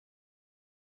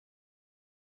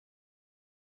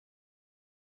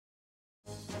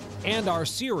And our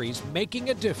series,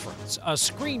 Making a Difference, a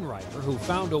screenwriter who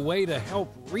found a way to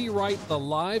help rewrite the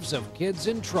lives of kids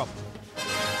in trouble.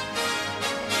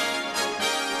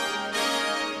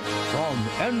 From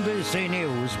NBC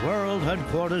News World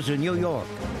Headquarters in New York,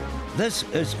 this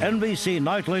is NBC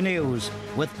Nightly News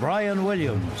with Brian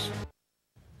Williams.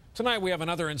 Tonight we have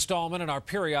another installment in our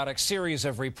periodic series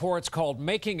of reports called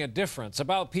Making a Difference,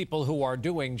 about people who are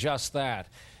doing just that.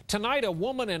 Tonight, a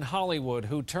woman in Hollywood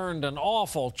who turned an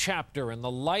awful chapter in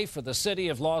the life of the city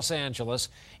of Los Angeles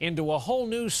into a whole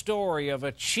new story of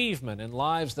achievement in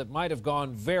lives that might have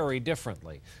gone very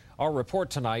differently. Our report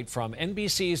tonight from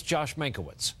NBC's Josh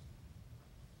Mankiewicz.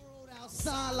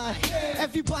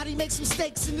 Everybody makes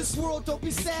mistakes in this world, don't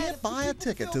be sad. Can't buy a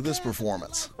ticket to this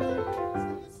performance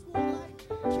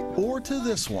or to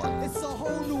this one.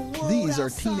 These are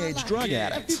teenage drug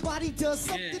addicts.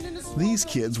 These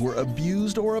kids were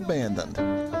abused or abandoned.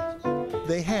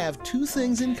 They have two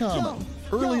things in common: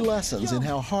 early lessons in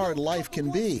how hard life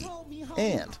can be,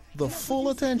 and the full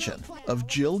attention of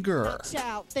Jill Gurr.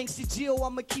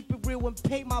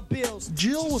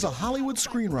 Jill was a Hollywood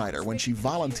screenwriter when she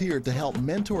volunteered to help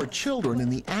mentor children in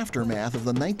the aftermath of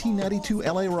the 1992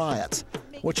 LA riots.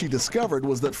 What she discovered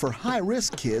was that for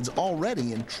high-risk kids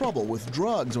already in trouble with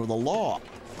drugs or the law,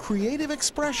 creative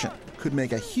expression could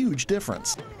make a huge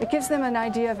difference. It gives them an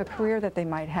idea of a career that they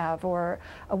might have or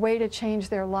a way to change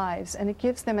their lives, and it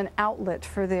gives them an outlet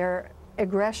for their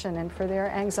aggression and for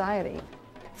their anxiety.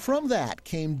 From that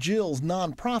came Jill's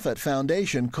nonprofit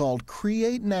foundation called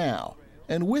Create Now,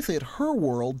 and with it her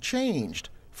world changed,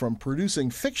 from producing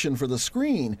fiction for the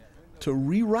screen to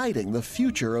rewriting the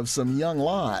future of some young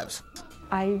lives.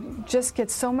 I just get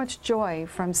so much joy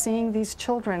from seeing these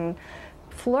children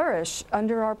flourish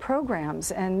under our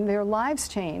programs and their lives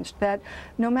changed, that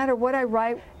no matter what I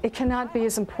write, it cannot be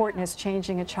as important as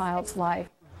changing a child's life.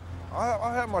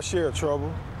 I had my share of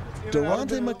trouble.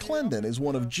 Durante McClendon is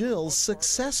one of Jill's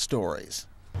success stories.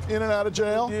 In and out of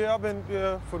jail? Yeah, I've been,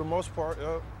 for the most part,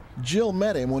 Jill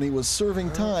met him when he was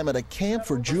serving time at a camp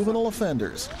for juvenile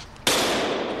offenders.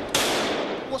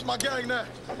 What's my gang name?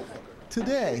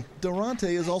 Today,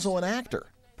 Durante is also an actor,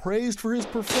 praised for his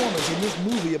performance in this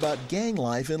movie about gang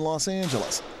life in Los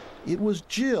Angeles. It was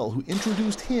Jill who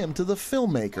introduced him to the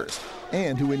filmmakers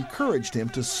and who encouraged him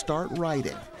to start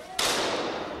writing.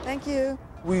 Thank you.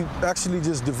 We actually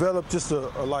just developed just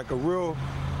like a real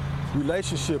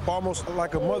relationship, almost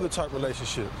like a mother-type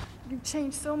relationship. You've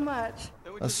changed so much.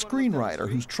 A screenwriter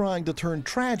who's trying to turn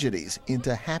tragedies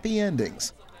into happy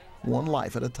endings, one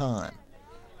life at a time.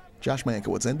 Josh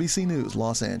Mankiewicz, NBC News,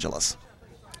 Los Angeles.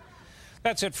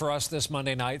 That's it for us this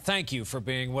Monday night. Thank you for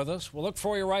being with us. We'll look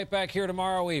for you right back here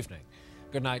tomorrow evening.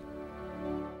 Good night.